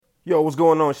Yo, what's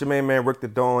going on? It's your main man Rick the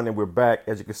Dawn, and we're back.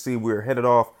 As you can see, we're headed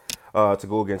off to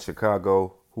go against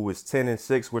Chicago, who is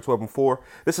 10-6. We're 12-4.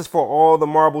 This is for all the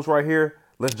marbles right here.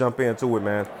 Let's jump into it,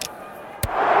 man.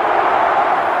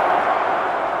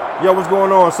 Yo, what's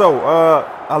going on? So,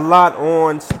 a lot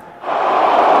on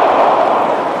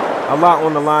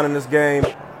the line in this game.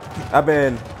 I've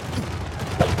been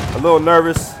a little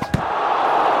nervous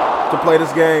to play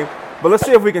this game, but let's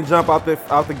see if we can jump out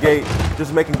the gate,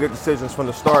 just making good decisions from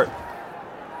the start.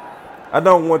 I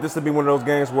don't want this to be one of those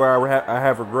games where I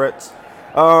have regrets.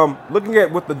 Looking at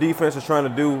what the defense is trying to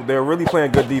do, they're really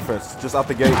playing good defense just out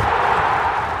the gate.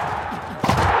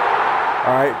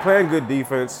 All right, playing good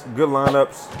defense, good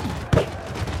lineups.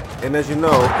 And as you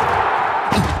know,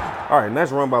 all right,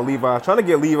 nice run by Levi. Trying to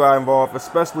get Levi involved,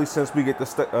 especially since we get to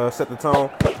set the tone.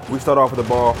 We start off with the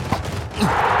ball.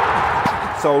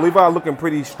 So Levi looking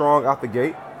pretty strong out the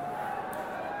gate.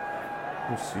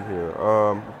 Let's see here.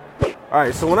 All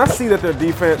right, so when I see that their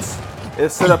defense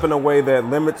is set up in a way that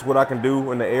limits what I can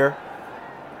do in the air,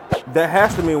 that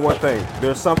has to mean one thing.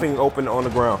 There's something open on the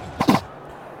ground.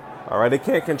 All right, they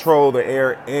can't control the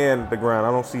air and the ground.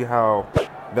 I don't see how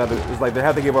that is. It's like they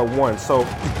have to give up one. So,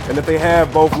 and if they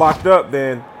have both locked up,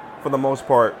 then for the most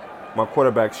part, my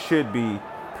quarterback should be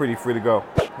pretty free to go.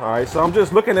 All right, so I'm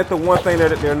just looking at the one thing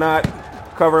that they're not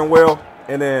covering well,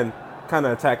 and then kind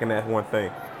of attacking that one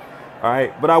thing. All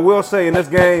right, but I will say in this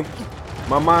game,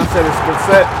 my mindset is been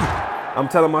set. I'm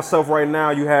telling myself right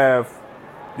now, you have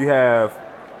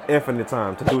infinite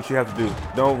time to do what you have to do.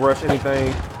 Don't rush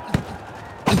anything.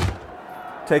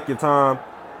 Take your time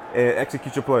and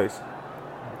execute your plays.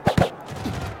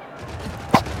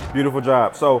 Beautiful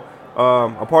job. So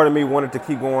a part of me wanted to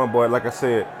keep going, but like I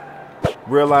said,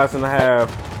 realizing I have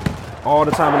all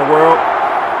the time in the world.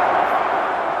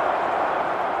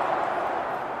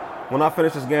 When I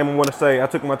finish this game, I want to say I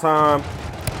took my time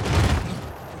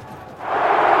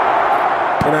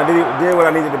and I did what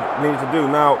I needed to do.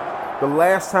 Now, the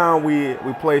last time we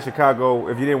played Chicago,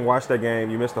 if you didn't watch that game,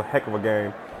 you missed a heck of a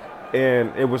game,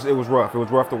 and it was rough. It was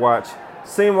rough to watch.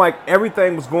 Seemed like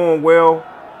everything was going well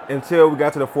until we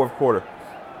got to the fourth quarter.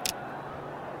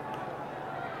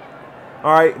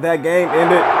 All right, that game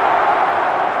ended.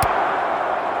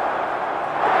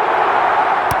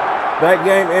 That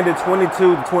game ended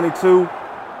 22-22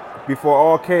 before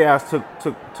all chaos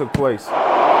took place.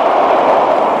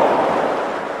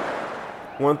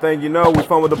 One thing you know, we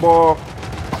fumbled the ball.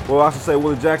 Well, I should say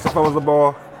Willie Jackson fumbled the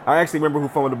ball. I actually remember who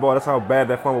fumbled the ball. That's how bad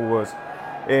that fumble was.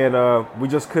 And we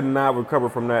just could not recover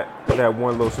from that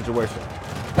one little situation.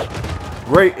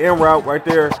 Great in route right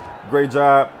there. Great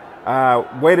job. I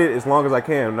waited as long as I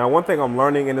can. Now, one thing I'm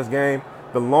learning in this game,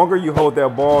 the longer you hold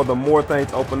that ball, the more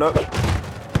things open up.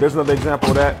 There's another example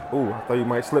of that. Ooh, I thought you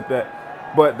might slip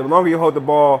that. But the longer you hold the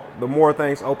ball, the more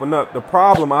things open up. The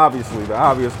problem, obviously, the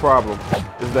obvious problem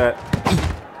is that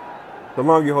the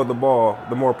longer you hold the ball,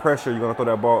 the more pressure you're going to throw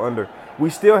that ball under.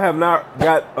 We still have not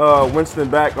got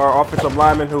Winston back, our offensive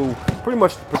lineman, who pretty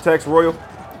much protects Royal.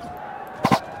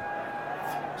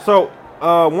 So,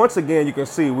 once again, you can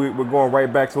see we're going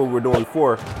right back to what we were doing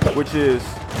before, which is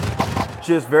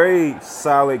just very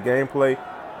solid gameplay.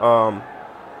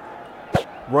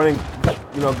 Running,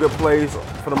 good plays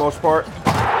for the most part.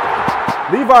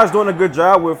 Levi's doing a good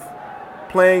job with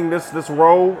playing this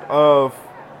role of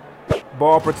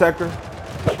ball protector.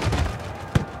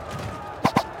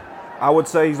 I would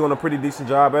say he's doing a pretty decent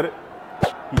job at it.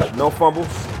 No fumbles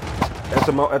at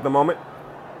the moment.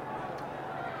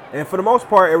 And for the most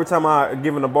part, every time I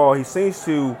give him the ball, he seems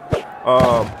to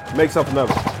make something of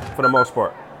it for the most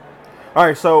part. All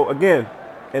right, so again,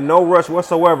 in no rush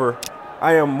whatsoever,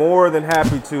 I am more than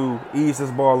happy to ease this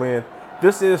ball in.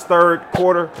 This is third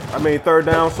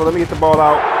down, so let me get the ball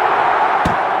out.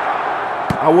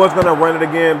 I was going to run it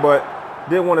again, but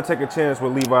didn't want to take a chance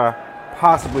with Levi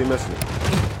possibly missing it.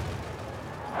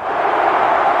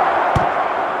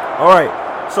 All right,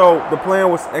 so the plan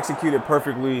was executed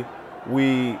perfectly.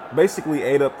 We basically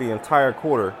ate up the entire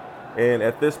quarter, and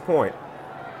at this point,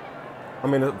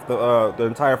 the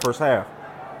entire first half.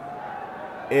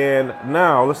 And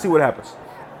now let's see what happens.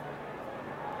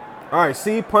 All right,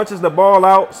 C punches the ball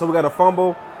out, so we got a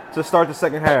fumble to start the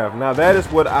second half. Now that is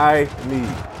what I need.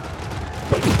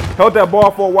 Held that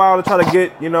ball for a while to try to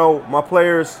get, my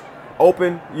players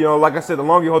open. Like I said, the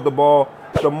longer you hold the ball,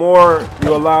 the more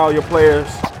you allow your players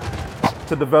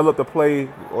to develop the play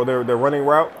or their running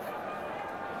route.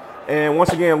 And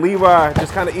once again, Levi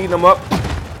just kind of eating them up.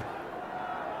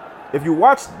 If you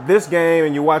watch this game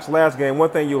and you watch last game, one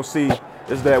thing you'll see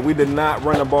is that we did not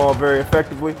run the ball very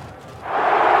effectively.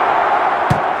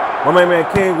 My main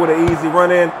man King with an easy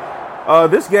run in.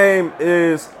 This game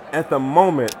is at the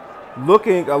moment,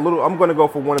 looking a little. I'm going to go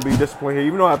for one to be disciplined here,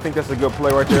 even though I think that's a good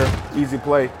play right there. Easy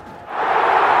play.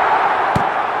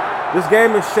 This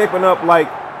game is shaping up like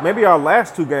maybe our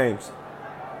last two games,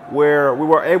 where we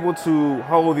were able to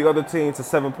hold the other team to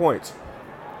 7 points.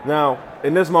 Now,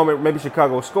 in this moment, maybe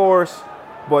Chicago scores,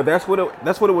 but that's what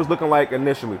it was looking like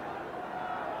initially.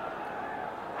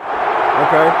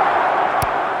 Okay.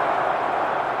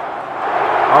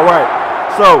 All right.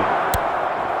 So,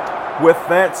 with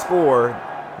that score,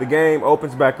 the game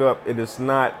opens back up. It is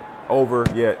not over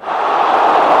yet.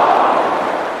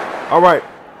 All right.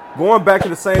 Going back to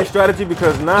the same strategy,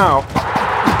 because now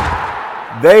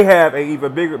they have a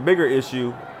even bigger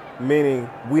issue, meaning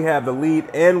we have the lead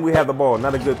and we have the ball.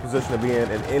 Not a good position to be in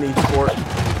any sport.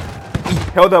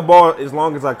 Held that ball as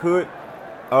long as I could.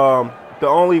 The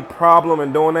only problem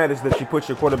in doing that is that you put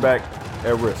your quarterback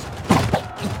at risk.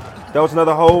 That was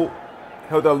another hold.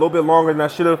 Held that a little bit longer than I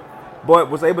should have, but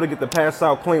was able to get the pass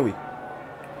out cleanly.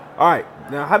 All right,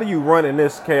 now how do you run in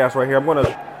this chaos right here? I'm going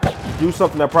to do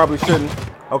something I probably shouldn't.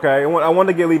 Okay, I want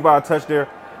to get Levi a touch there,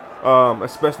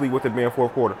 especially with it being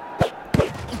fourth quarter.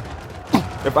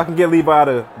 If I can get Levi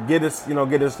to get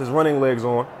his running legs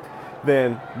on,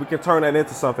 then we can turn that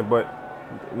into something. But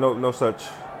no such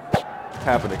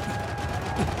happening.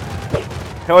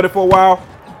 Held it for a while,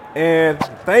 and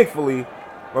thankfully,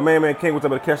 my man King was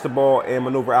able to catch the ball and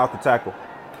maneuver out the tackle.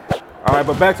 All right,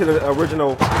 but back to the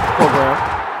original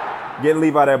program. Getting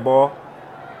Levi that ball.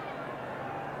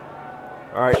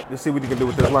 All right, let's see what you can do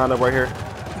with this lineup right here.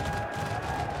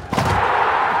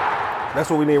 That's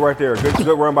what we need right there.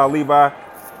 Good run by Levi.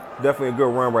 Definitely a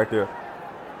good run right there.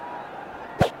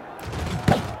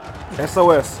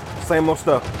 SOS, same old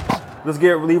stuff. Let's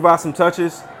get Levi some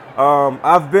touches.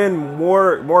 I've been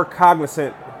more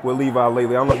cognizant with Levi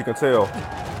lately. I don't know if you can tell.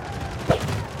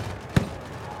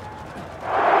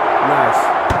 Nice.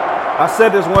 I said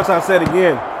this once, I said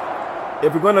again.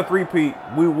 If we're going to three-peat,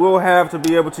 we will have to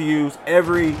be able to use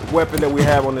every weapon that we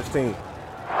have on this team.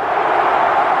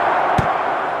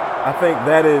 I think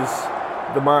that is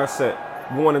the mindset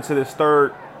going into this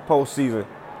third postseason.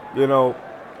 You know,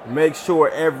 make sure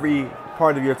every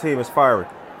part of your team is firing.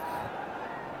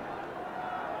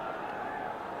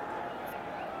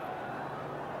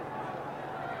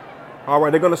 All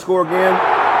right, they're going to score again.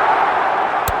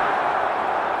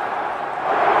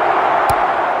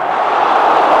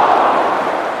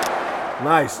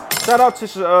 Nice. Shout out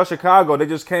to Chicago. They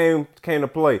just came to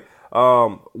play.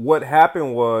 What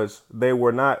happened was they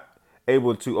were not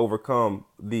able to overcome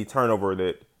the turnover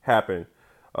that happened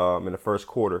in the first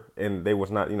quarter, and they was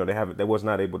not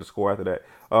able to score after that.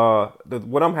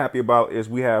 What I'm happy about is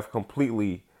we have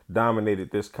completely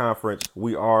dominated this conference.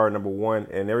 We are number one,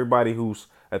 and everybody who's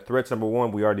a threat to number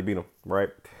one, we already beat them, right?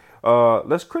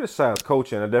 Let's criticize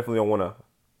coaching. I definitely don't want to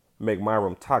make my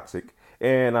room toxic.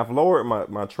 And I've lowered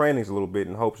my trainings a little bit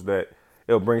in hopes that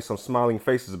it'll bring some smiling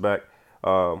faces back.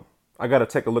 I got to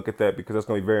take a look at that because that's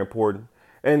going to be very important.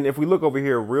 And if we look over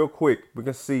here real quick, we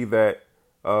can see that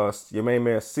your main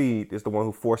man Seed is the one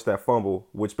who forced that fumble,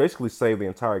 which basically saved the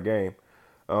entire game.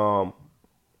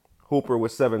 Hooper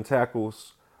with 7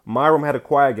 tackles. Myram had a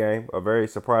quiet game, a very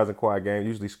surprising quiet game,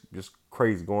 usually just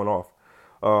crazy going off.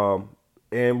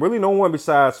 And really no one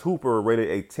besides Hooper rated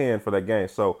a 10 for that game.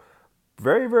 So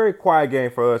very, very quiet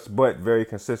game for us, but very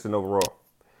consistent overall.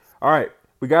 All right,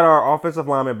 we got our offensive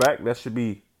lineman back. That should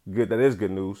be good. That is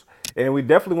good news. And we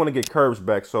definitely want to get Curbs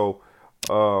back. So,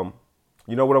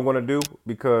 you know what I'm going to do?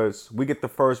 Because we get the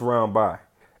first round bye.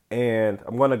 And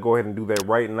I'm going to go ahead and do that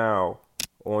right now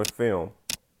on film.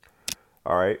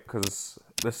 All right, because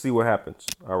let's see what happens.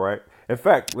 All right. In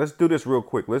fact, let's do this real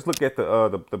quick. Let's look at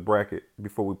the bracket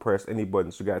before we press any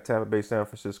buttons. We got Tampa Bay, San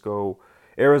Francisco,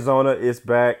 Arizona is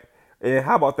back. And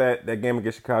how about that game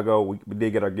against Chicago? We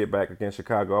did get our get back against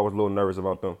Chicago. I was a little nervous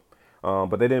about them,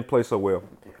 but they didn't play so well.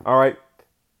 All right.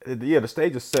 Yeah, the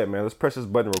stage is set, man. Let's press this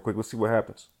button real quick. Let's see what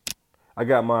happens. I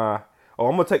got my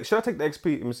I'm going to take – should I take the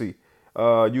XP? Let me see.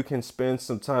 You can spend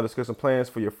some time discussing plans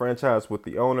for your franchise with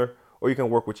the owner, or you can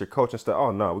work with your coach and stuff.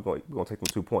 Oh, no, we're going to take them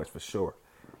 2 points for sure.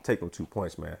 Take them 2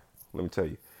 points, man. Let me tell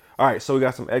you. All right, so we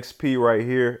got some XP right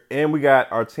here, and we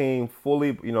got our team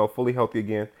fully healthy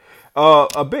again.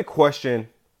 A big question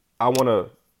I want to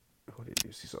 –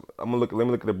 you see something? Let me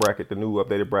look at the bracket, the new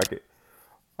updated bracket.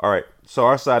 All right, so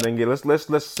our side didn't get.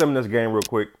 Let's sim this game real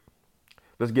quick.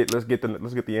 Let's get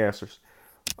the answers.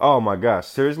 Oh my gosh,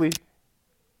 seriously?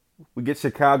 We get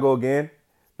Chicago again?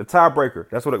 The tiebreaker.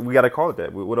 That's what we got to call it.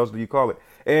 That. What else do you call it?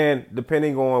 And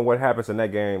depending on what happens in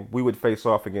that game, we would face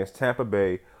off against Tampa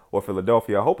Bay or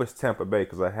Philadelphia. I hope it's Tampa Bay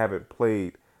because I haven't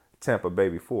played Tampa Bay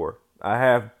before.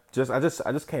 I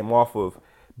just came off of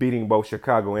beating both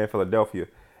Chicago and Philadelphia.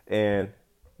 And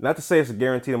not to say it's a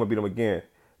guarantee I'm going to beat them again.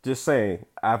 Just saying,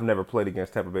 I've never played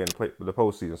against Tampa Bay in the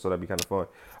postseason, so that'd be kind of fun.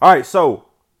 All right, so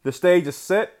the stage is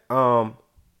set.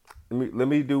 Let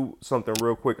me do something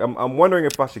real quick. I'm wondering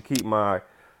if I should keep my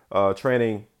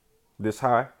training this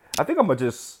high. I think I'm gonna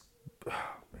just, man,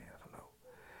 I don't know.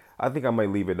 I think I might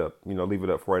leave it up. Leave it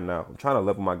up for right now. I'm trying to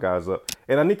level my guys up,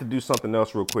 and I need to do something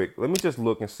else real quick. Let me just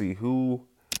look and see who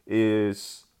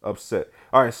is upset.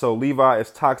 All right, so Levi is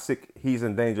toxic. He's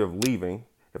in danger of leaving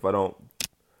if I don't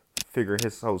figure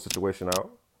his whole situation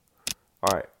out.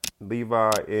 All right,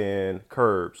 Levi and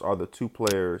Curbs are the two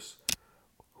players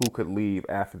who could leave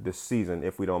after this season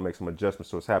if we don't make some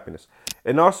adjustments to his happiness.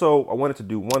 And also, I wanted to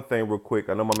do one thing real quick.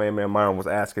 I know my man Myron was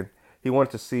asking. He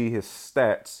wanted to see his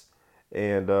stats,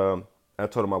 and I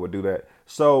told him I would do that.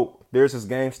 So there's his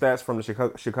game stats from the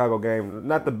Chicago game.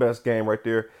 Not the best game right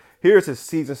there. Here's his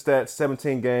season stats: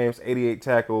 17 games, 88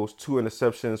 tackles, 2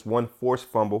 interceptions, 1 forced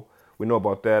fumble. We know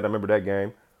about that. I remember that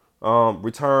game.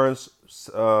 Returns,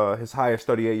 his highest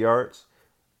 38 yards.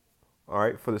 All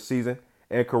right, for the season.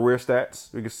 And career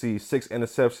stats, we can see 6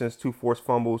 interceptions, 2 forced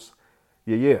fumbles.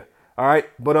 Yeah. All right,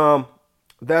 but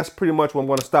that's pretty much what I'm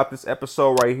going to stop this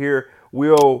episode right here.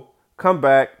 We'll come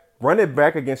back, run it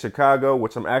back against Chicago,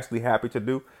 which I'm actually happy to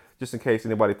do, just in case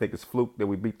anybody think it's fluke that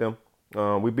we beat them.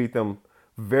 We beat them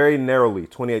very narrowly,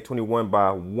 28-21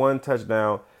 by 1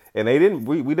 touchdown, and we didn't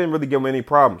really give them any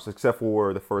problems except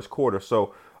for the first quarter.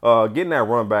 So getting that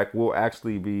run back will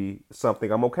actually be something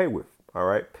I'm okay with. All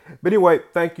right. But anyway,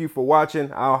 thank you for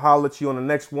watching. I'll holler at you on the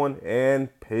next one, and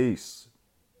peace.